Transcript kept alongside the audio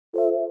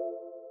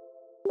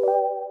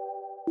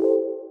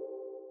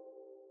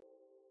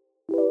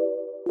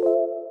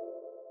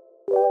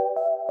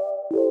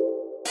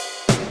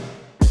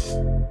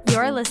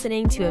You're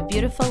listening to a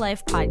Beautiful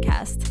Life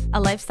podcast, a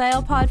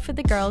lifestyle pod for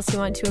the girls who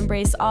want to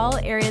embrace all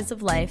areas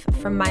of life,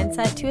 from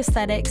mindset to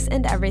aesthetics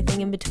and everything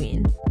in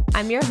between.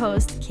 I'm your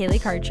host, Kaylee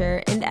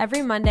Karcher, and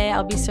every Monday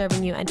I'll be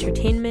serving you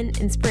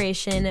entertainment,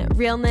 inspiration,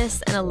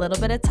 realness, and a little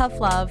bit of tough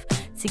love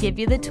to give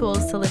you the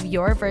tools to live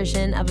your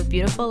version of a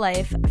beautiful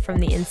life from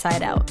the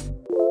inside out.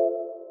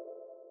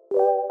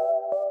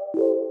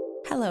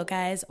 Hello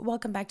guys,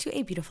 welcome back to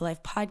a Beautiful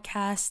Life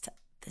podcast.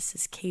 This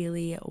is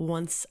Kaylee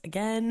once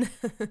again.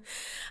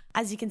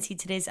 As you can see,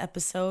 today's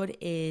episode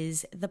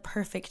is the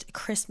perfect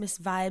Christmas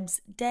vibes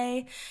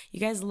day.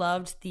 You guys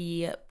loved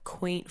the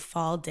quaint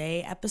fall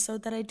day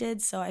episode that I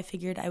did, so I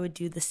figured I would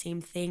do the same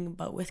thing,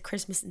 but with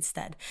Christmas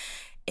instead.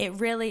 It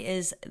really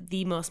is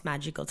the most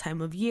magical time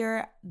of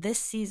year. This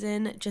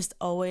season just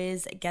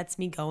always gets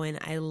me going.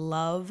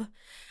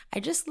 I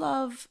just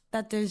love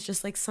that there's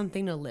just like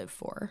something to live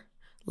for.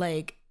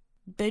 Like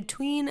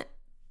between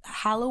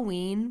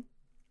Halloween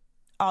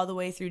all the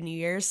way through New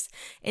Year's,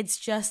 it's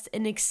just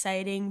an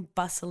exciting,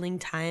 bustling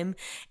time.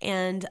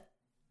 And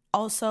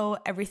also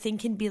everything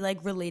can be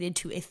like related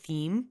to a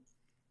theme,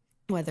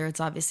 whether it's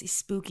obviously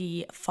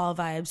spooky, fall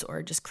vibes,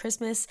 or just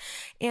Christmas.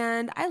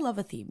 And I love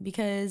a theme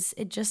because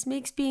it just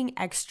makes being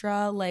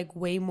extra like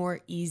way more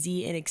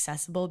easy and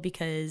accessible,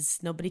 because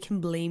nobody can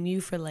blame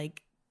you for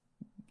like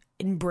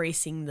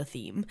embracing the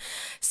theme.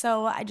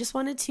 So I just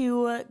wanted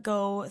to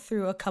go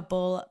through a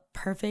couple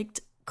perfect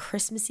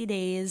Christmassy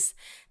days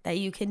that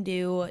you can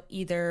do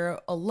either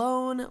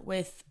alone,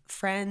 with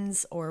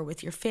friends, or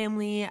with your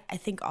family. I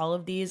think all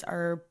of these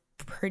are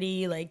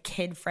pretty like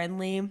kid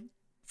friendly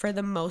for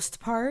the most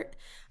part.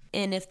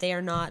 And if they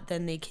are not,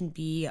 then they can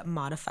be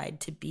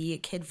modified to be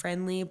kid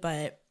friendly.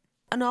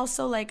 And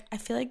also, like, I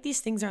feel like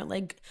these things aren't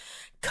like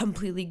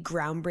completely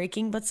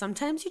groundbreaking, but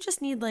sometimes you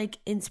just need like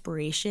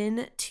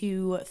inspiration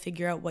to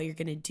figure out what you're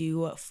going to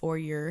do for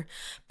your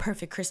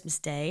perfect Christmas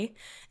day.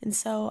 And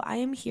so I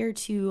am here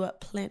to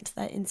plant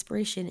that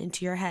inspiration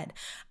into your head.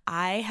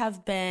 I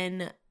have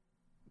been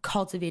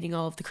cultivating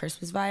all of the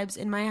Christmas vibes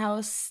in my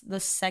house.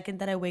 The second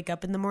that I wake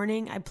up in the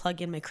morning, I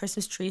plug in my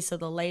Christmas tree so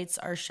the lights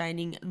are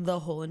shining the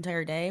whole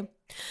entire day.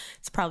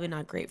 It's probably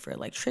not great for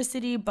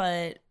electricity,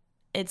 but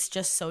it's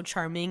just so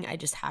charming. I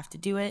just have to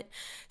do it.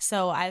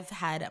 So I've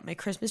had my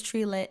Christmas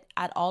tree lit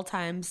at all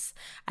times.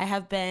 I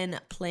have been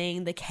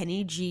playing the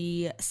Kenny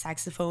G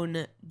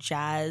saxophone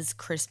jazz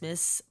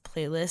Christmas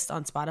playlist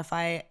on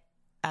Spotify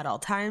at all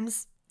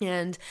times.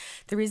 And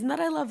the reason that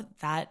I love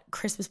that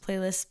Christmas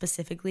playlist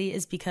specifically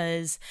is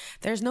because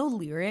there's no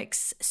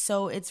lyrics.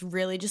 So it's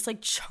really just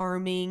like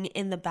charming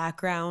in the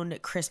background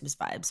Christmas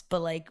vibes,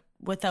 but like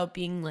without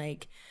being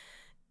like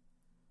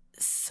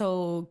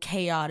so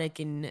chaotic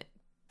and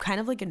kind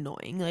of like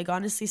annoying. Like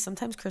honestly,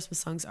 sometimes Christmas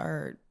songs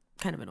are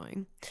kind of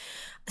annoying.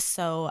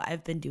 So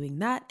I've been doing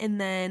that. And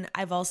then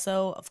I've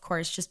also, of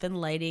course, just been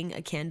lighting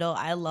a candle.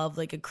 I love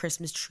like a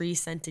Christmas tree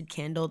scented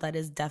candle. That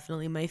is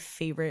definitely my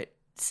favorite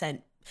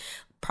scent,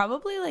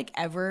 probably like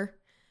ever.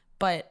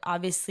 But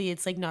obviously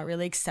it's like not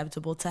really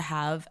acceptable to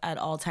have at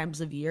all times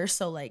of year.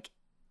 So like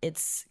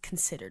it's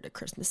considered a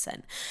Christmas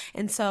scent.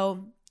 And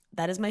so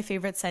that is my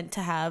favorite scent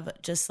to have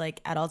just like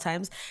at all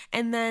times.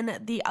 And then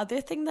the other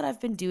thing that I've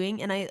been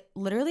doing, and I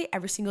literally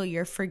every single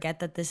year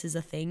forget that this is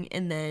a thing,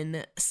 and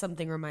then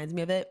something reminds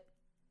me of it.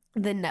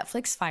 The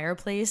Netflix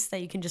fireplace that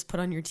you can just put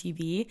on your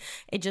TV.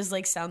 It just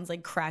like sounds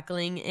like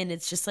crackling, and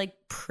it's just like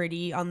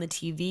pretty on the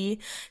TV.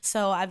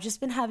 So I've just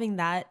been having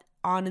that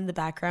on in the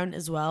background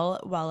as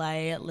well while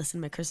I listen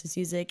to my Christmas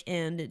music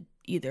and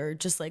either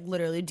just like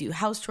literally do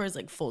house chores,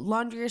 like fold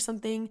laundry or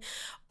something,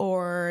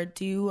 or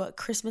do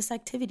Christmas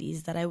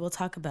activities that I will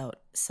talk about.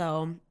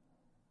 So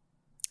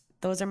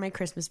those are my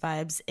Christmas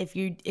vibes. If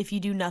you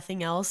do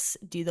nothing else,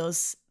 do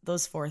those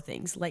four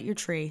things. Light your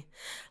tree,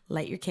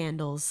 light your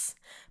candles,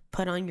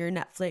 put on your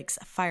Netflix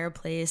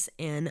fireplace,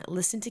 and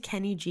listen to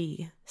Kenny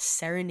G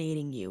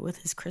serenading you with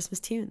his Christmas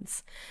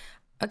tunes.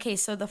 Okay,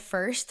 so the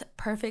first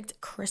perfect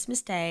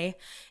Christmas day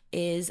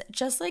is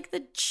just like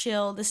the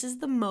chill. This is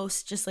the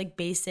most just like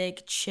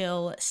basic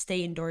chill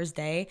stay indoors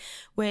day,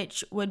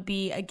 which would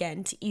be,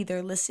 again, to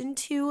either listen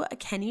to a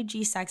Kenny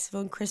G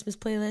saxophone Christmas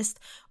playlist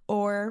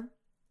or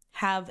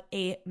have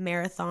a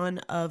marathon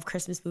of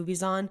Christmas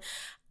movies on.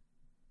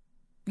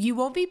 You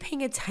won't be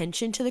paying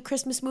attention to the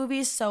Christmas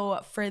movies.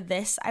 So for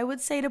this, I would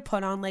say to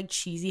put on like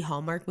cheesy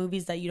Hallmark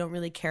movies that you don't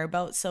really care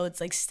about. So it's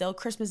like still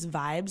Christmas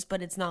vibes,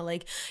 but it's not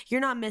like you're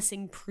not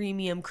missing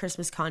premium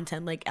Christmas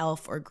content like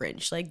Elf or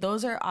Grinch. Like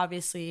those are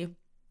obviously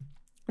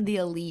the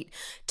elite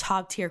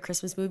top tier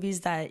Christmas movies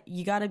that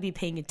you got to be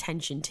paying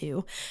attention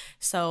to.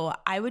 So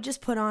I would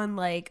just put on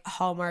like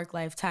Hallmark,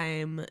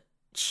 Lifetime,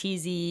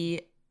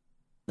 cheesy.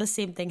 The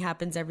same thing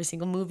happens every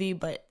single movie,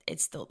 but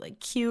it's still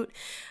like cute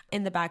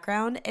in the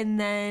background. And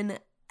then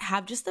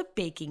have just a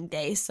baking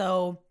day.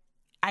 So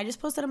I just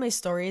posted on my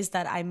stories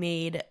that I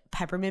made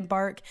peppermint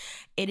bark.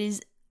 It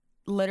is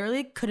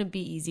literally couldn't be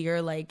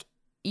easier. Like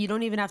you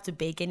don't even have to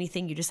bake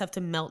anything. You just have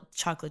to melt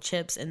chocolate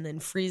chips and then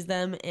freeze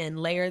them and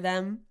layer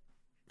them.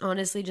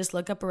 Honestly, just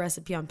look up a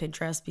recipe on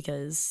Pinterest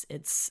because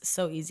it's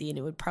so easy and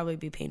it would probably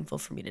be painful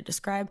for me to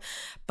describe.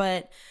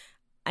 But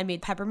I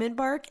made peppermint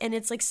bark, and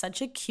it's like such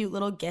a cute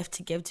little gift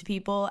to give to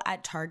people.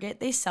 At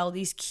Target, they sell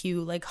these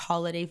cute like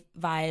holiday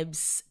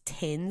vibes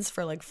tins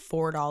for like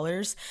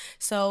 $4.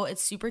 So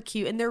it's super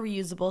cute and they're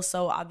reusable.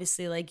 So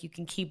obviously like you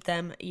can keep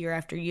them year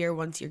after year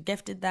once you're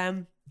gifted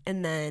them.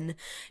 And then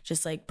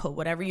just like put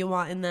whatever you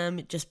want in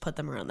them, just put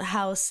them around the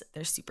house.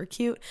 They're super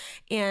cute.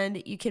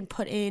 And you can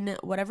put in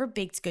whatever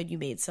baked good you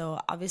made. So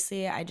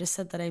obviously I just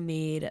said that I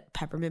made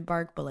peppermint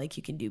bark, but like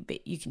you can do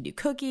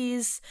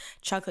cookies,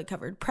 chocolate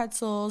covered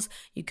pretzels.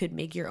 You could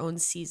make your own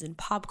seasoned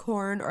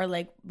popcorn, or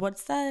like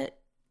what's that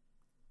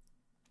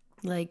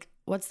like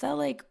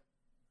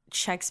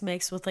Chex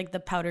Mix with like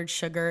the powdered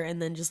sugar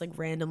and then just like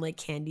random like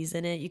candies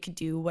in it. You could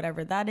do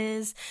whatever that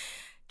is.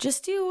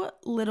 Just do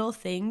little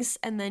things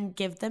and then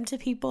give them to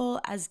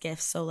people as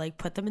gifts. So like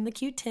put them in the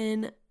cute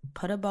tin,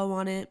 put a bow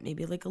on it,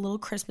 maybe like a little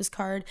Christmas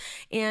card.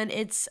 And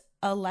it's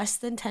a less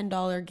than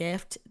 $10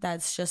 gift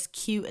that's just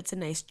cute. It's a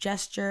nice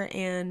gesture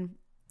and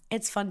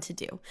it's fun to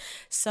do.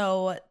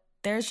 So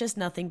there's just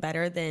nothing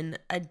better than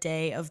a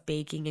day of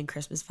baking and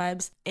Christmas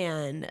vibes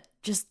and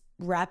just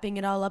wrapping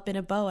it all up in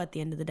a bow at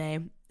the end of the day.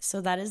 So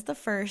that is the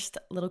first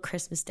little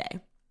Christmas day.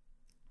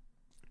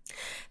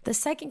 The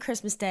second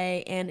Christmas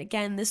day, and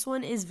again, this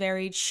one is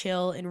very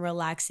chill and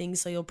relaxing,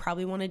 so you'll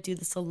probably want to do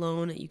this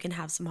alone. You can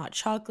have some hot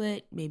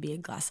chocolate, maybe a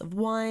glass of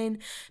wine,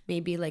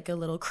 maybe like a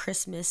little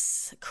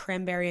Christmas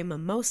cranberry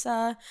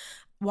mimosa.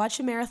 Watch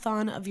a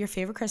marathon of your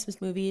favorite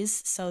Christmas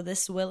movies, so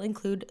this will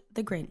include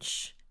The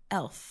Grinch,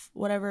 Elf,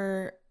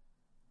 whatever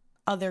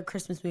other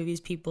Christmas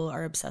movies people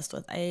are obsessed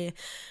with. I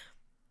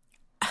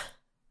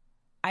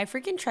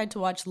freaking tried to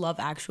watch Love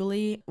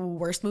Actually,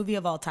 worst movie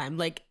of all time.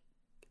 Like,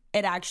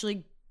 it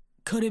actually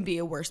couldn't be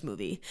a worse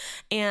movie.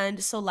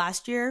 And so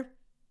last year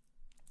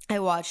I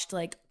watched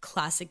like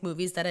classic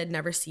movies that I'd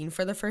never seen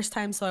for the first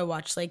time. So I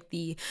watched like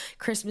the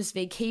Christmas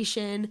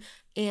Vacation,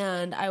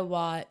 and I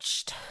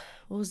watched,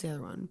 what was the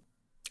other one?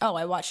 Oh,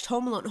 I watched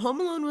Home Alone. Home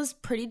Alone was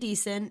pretty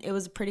decent. It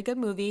was a pretty good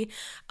movie.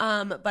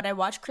 But I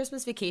watched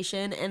Christmas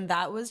Vacation, and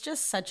that was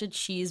just such a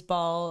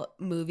cheeseball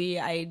movie.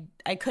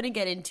 I couldn't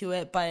get into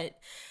it, but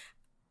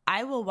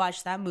I will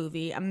watch that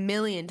movie a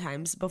million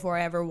times before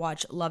I ever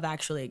watch Love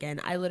Actually again.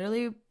 I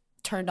literally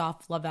turned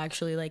off Love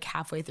Actually like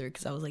halfway through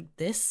because I was like,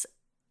 this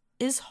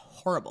is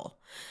horrible.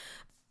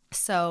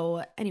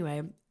 So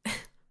anyway,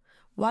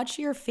 watch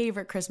your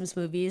favorite Christmas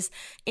movies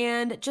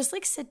and just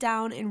like sit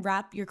down and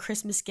wrap your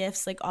Christmas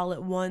gifts like all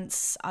at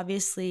once.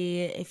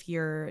 Obviously, if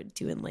you're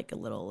doing like a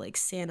little like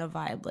Santa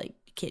vibe, like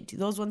you can't do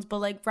those ones, but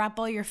like wrap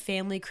all your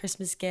family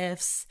Christmas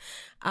gifts.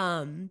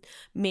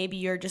 Maybe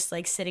you're just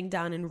like sitting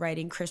down and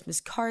writing Christmas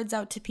cards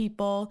out to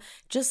people.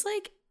 Just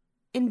like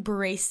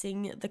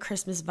embracing the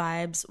Christmas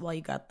vibes while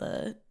you got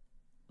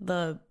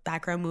the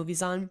background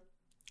movies on.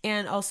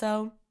 And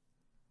also,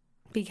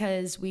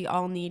 because we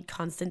all need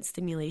constant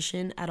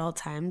stimulation at all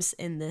times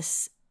in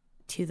this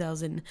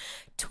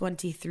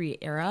 2023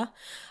 era,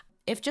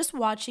 if just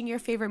watching your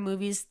favorite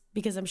movies,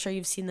 because I'm sure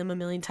you've seen them a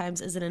million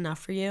times, isn't enough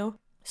for you,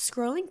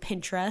 scrolling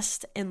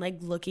Pinterest and like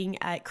looking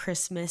at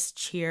Christmas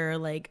cheer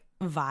like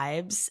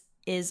vibes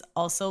is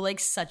also like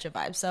such a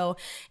vibe. So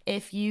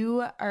if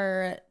you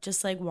are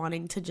just like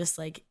wanting to just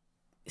like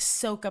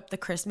soak up the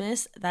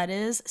Christmas, that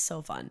is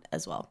so fun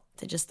as well,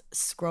 to just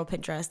scroll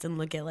Pinterest and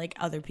look at like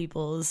other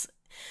people's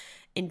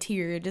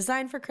interior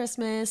design for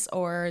Christmas,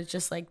 or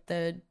just like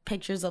the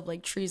pictures of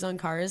like trees on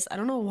cars. I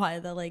don't know why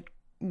that like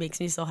makes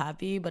me so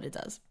happy, but it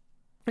does.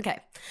 Okay,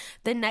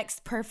 the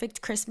next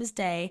perfect Christmas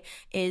day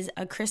is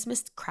a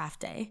Christmas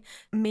craft day.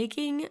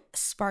 Making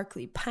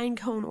sparkly pine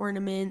cone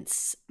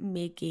ornaments,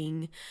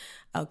 making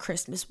a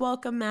Christmas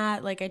welcome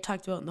mat, like I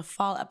talked about in the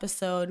fall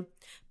episode,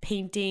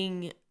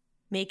 painting,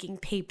 making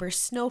paper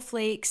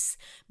snowflakes,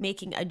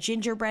 making a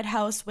gingerbread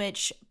house,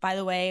 which, by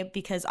the way,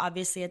 because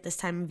obviously at this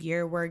time of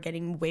year we're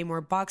getting way more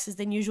boxes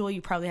than usual,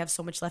 you probably have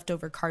so much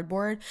leftover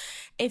cardboard.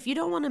 If you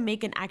don't want to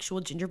make an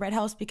actual gingerbread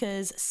house,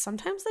 because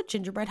sometimes the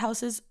gingerbread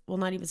houses, well,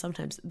 not even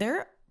sometimes,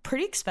 they're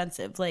pretty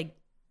expensive. Like,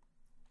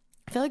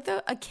 I feel like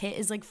a kit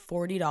is like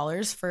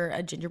 $40 for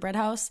a gingerbread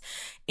house,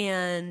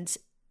 and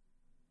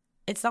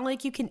it's not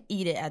like you can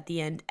eat it at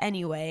the end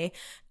anyway.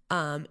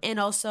 And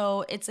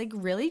also it's like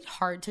really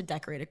hard to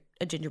decorate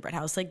a gingerbread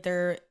house. Like,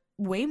 they're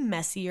way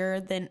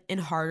messier and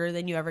harder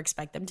than you ever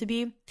expect them to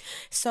be.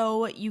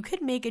 So you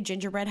could make a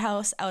gingerbread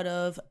house out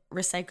of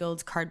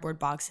recycled cardboard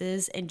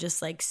boxes and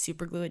just like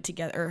super glue it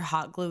together or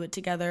hot glue it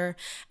together,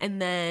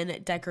 and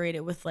then decorate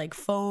it with like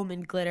foam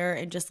and glitter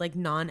and just like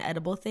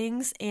non-edible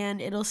things,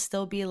 and it'll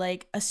still be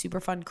like a super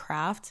fun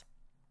craft.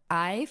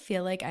 I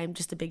feel like I'm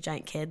just a big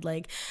giant kid.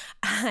 Like,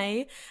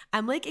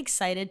 I'm like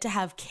excited to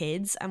have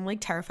kids. I'm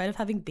like terrified of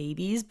having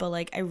babies, but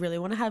like I really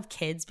want to have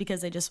kids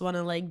because I just want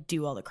to like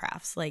do all the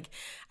crafts. Like,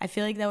 I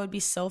feel like that would be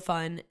so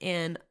fun.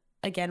 And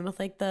again, with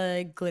like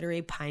the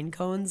glittery pine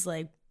cones,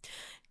 like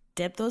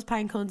dip those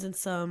pine cones in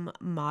some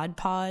Mod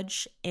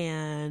Podge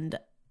and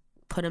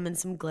put them in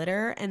some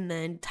glitter and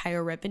then tie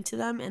a ribbon to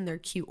them, and they're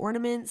cute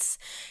ornaments.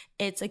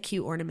 It's a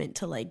cute ornament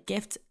to like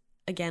gift.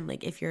 Again,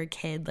 like if you're a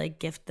kid, like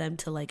gift them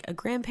to like a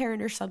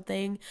grandparent or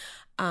something,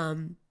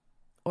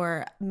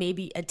 or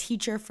maybe a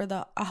teacher for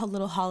a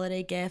little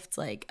holiday gift,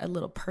 like a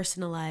little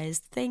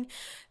personalized thing.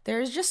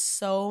 There's just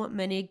so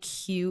many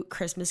cute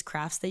Christmas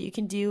crafts that you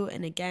can do.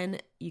 And again,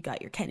 you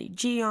got your Kenny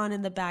G on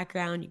in the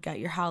background, you got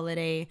your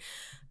holiday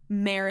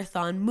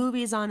marathon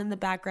movies on in the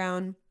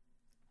background,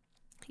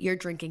 you're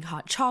drinking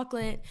hot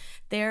chocolate.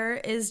 There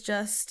is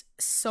just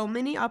so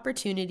many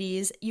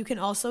opportunities. You can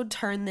also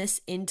turn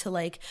this into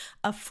like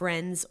a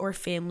friends or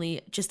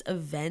family just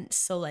event.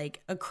 So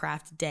like a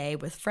craft day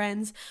with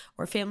friends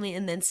or family,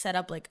 and then set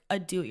up like a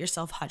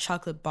do-it-yourself hot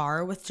chocolate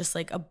bar with just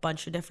like a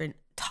bunch of different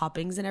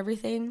toppings and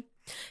everything,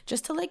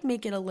 just to like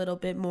make it a little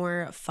bit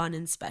more fun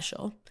and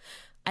special.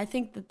 I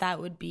think that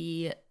would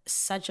be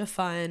such a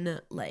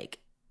fun like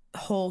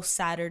whole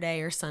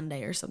Saturday or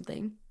Sunday or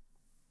something.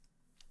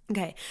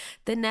 Okay,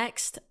 the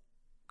next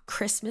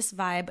Christmas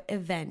vibe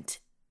event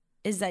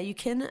is that you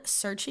can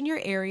search in your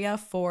area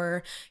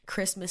for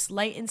Christmas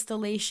light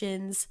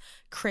installations,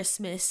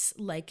 Christmas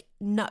like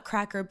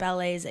nutcracker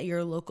ballets at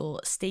your local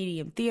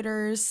stadium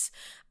theaters.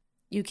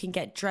 You can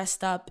get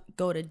dressed up,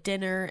 go to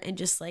dinner, and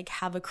just like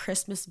have a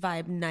Christmas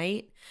vibe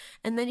night.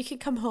 And then you can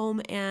come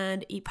home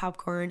and eat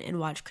popcorn and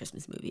watch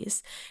Christmas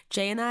movies.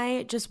 Jay and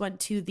I just went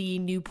to the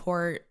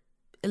Newport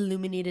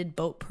Illuminated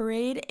Boat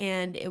Parade,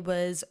 and it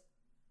was...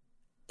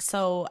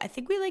 So I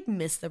think we like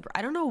missed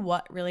I don't know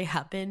what really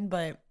happened,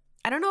 but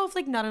I don't know if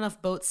like not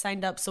enough boats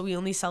signed up, so we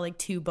only saw like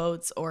 2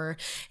 boats, or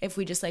if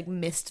we just like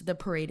missed the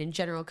parade in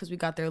general because we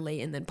got there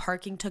late and then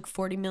parking took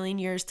 40 million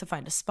years to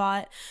find a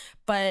spot.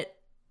 But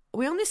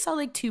we only saw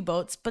like 2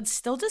 boats, but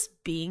still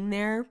just being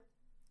there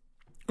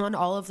on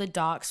all of the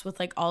docks with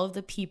like all of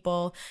the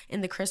people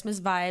and the Christmas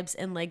vibes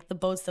and like the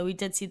boats that we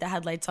did see that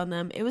had lights on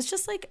them. It was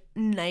just like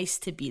nice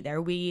to be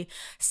there. We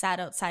sat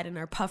outside in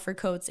our puffer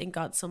coats and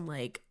got some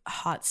like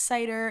hot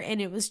cider, and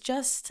it was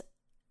just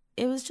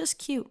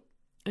cute.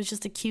 It was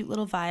just a cute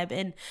little vibe,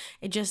 and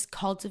it just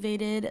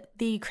cultivated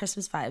the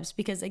Christmas vibes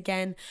because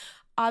again,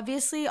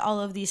 obviously all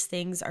of these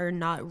things are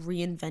not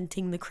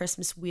reinventing the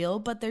Christmas wheel,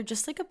 but they're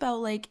just like about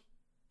like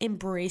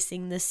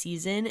embracing the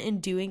season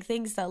and doing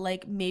things that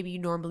like maybe you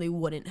normally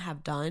wouldn't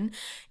have done,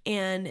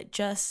 and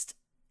just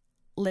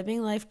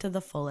living life to the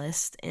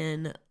fullest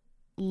and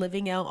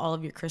living out all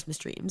of your Christmas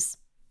dreams.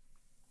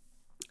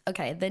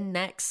 Okay, the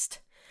next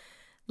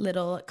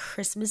little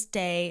Christmas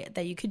day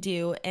that you could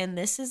do, and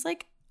this is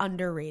like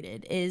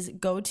underrated, is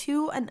go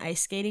to an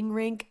ice skating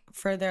rink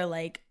for their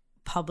like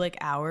public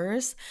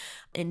hours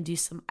and do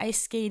some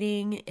ice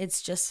skating.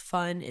 It's just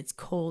fun. It's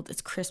cold. It's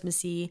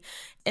Christmassy.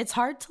 It's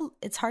hard to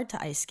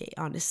ice skate,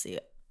 honestly.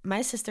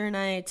 My sister and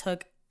I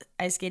took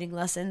ice skating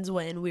lessons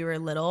when we were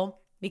little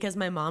because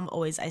my mom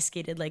always ice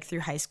skated like through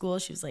high school.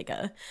 She was like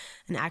an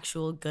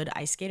actual good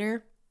ice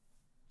skater.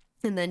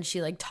 And then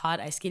she like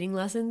taught ice skating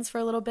lessons for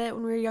a little bit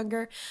when we were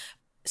younger.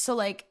 So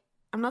like,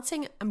 I'm not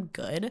saying I'm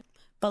good,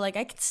 but like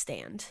I could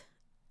stand.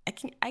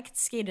 I could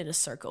skate in a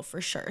circle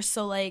for sure.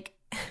 So like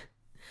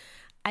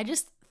I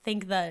just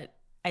think that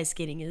ice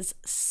skating is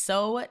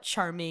so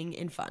charming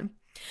and fun.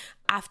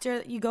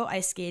 After you go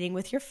ice skating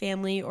with your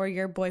family or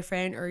your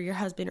boyfriend or your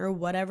husband or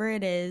whatever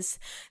it is,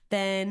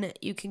 then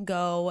you can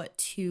go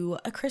to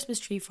a Christmas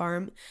tree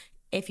farm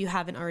if you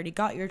haven't already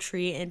got your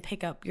tree and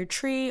pick up your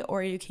tree,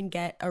 or you can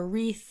get a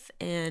wreath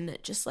and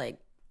just like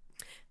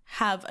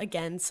have,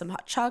 again, some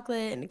hot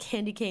chocolate and a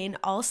candy cane.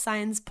 All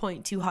signs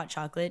point to hot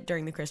chocolate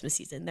during the Christmas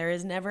season. There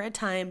is never a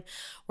time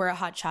where a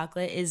hot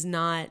chocolate is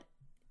not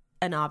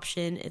an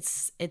option.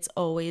 It's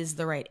always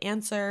the right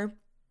answer.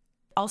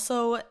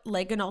 Also,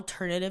 like an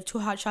alternative to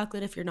a hot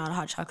chocolate, if you're not a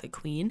hot chocolate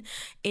queen,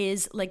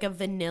 is like a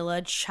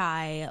vanilla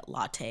chai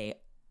latte.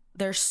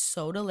 They're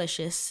so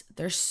delicious.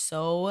 They're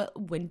so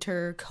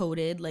winter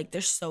coated. Like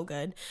they're so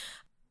good.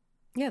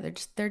 Yeah,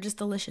 they're just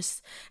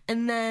delicious.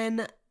 And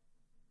then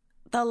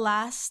the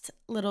last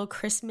little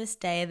Christmas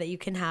day that you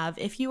can have,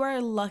 if you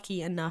are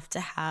lucky enough to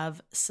have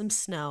some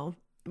snow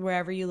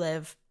wherever you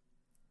live.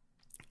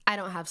 I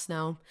don't have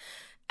snow.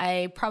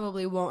 I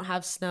probably won't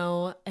have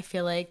snow, I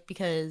feel like,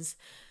 because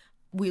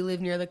we live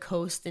near the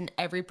coast, and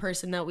every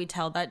person that we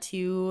tell that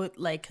to,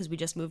 like, because we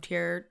just moved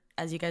here,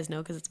 as you guys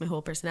know, because it's my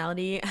whole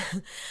personality,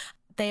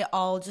 they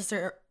all just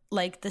are,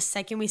 like, the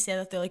second we say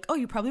that, they're like, oh,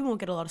 you probably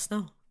won't get a lot of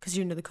snow because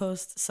you're near the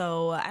coast.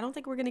 So I don't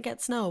think we're going to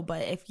get snow,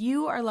 but if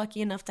you are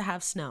lucky enough to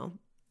have snow,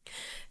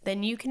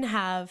 then you can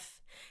have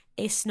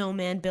a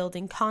snowman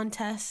building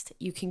contest.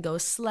 You can go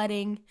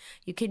sledding.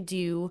 You can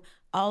do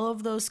all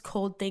of those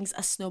cold things,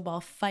 a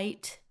snowball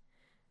fight,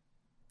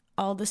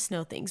 all the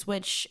snow things,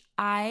 which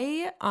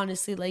I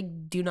honestly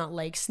like do not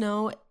like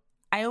snow.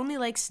 I only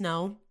like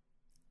snow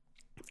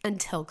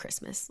until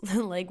Christmas.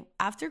 Like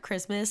after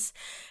Christmas,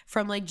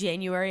 from like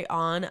January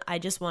on, I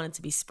just want it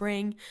to be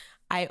spring.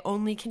 I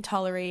only can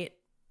tolerate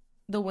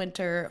the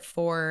winter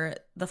for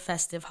the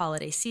festive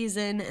holiday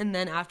season, and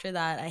then after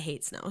that I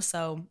hate snow.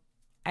 So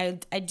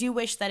I do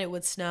wish that it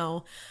would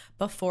snow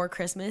before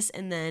Christmas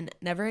and then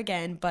never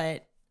again,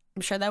 but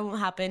I'm sure that won't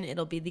happen.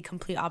 It'll be the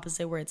complete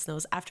opposite where it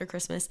snows after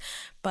Christmas.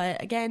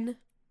 But again,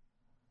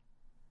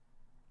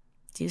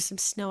 do some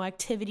snow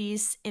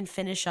activities and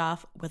finish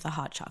off with a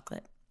hot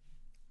chocolate.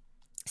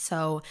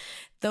 So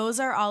those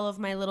are all of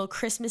my little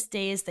Christmas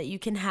days that you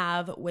can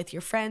have with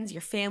your friends,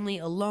 your family,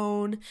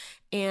 alone,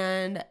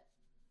 and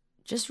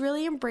just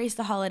really embrace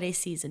the holiday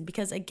season.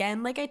 Because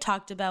again, like I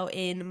talked about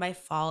in my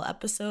fall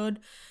episode,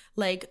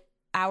 like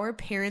our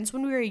parents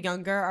when we were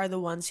younger are the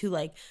ones who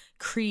like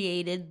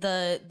created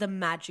the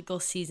magical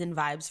season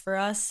vibes for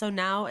us. So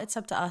now it's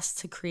up to us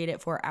to create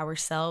it for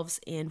ourselves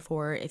and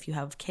for, if you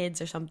have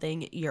kids or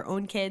something, your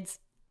own kids.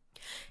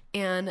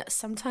 And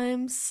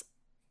sometimes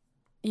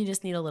you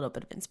just need a little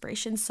bit of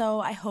inspiration. So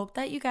I hope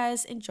that you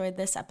guys enjoyed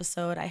this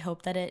episode. I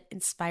hope that it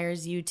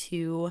inspires you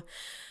to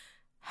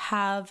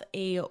have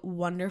a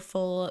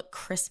wonderful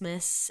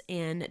Christmas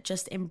and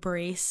just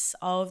embrace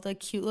all of the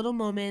cute little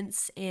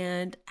moments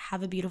and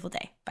have a beautiful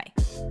day. Bye.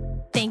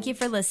 Thank you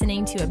for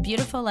listening to A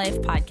Beautiful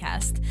Life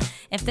podcast.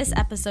 If this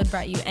episode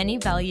brought you any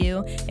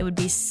value, it would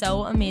be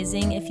so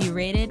amazing if you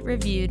rated,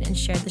 reviewed, and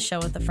shared the show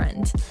with a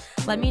friend.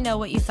 Let me know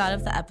what you thought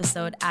of the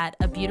episode at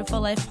A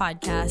Beautiful Life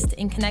podcast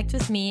and connect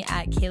with me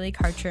at Kaylee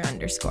Karcher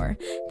 _.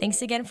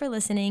 Thanks again for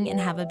listening and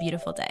have a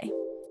beautiful day.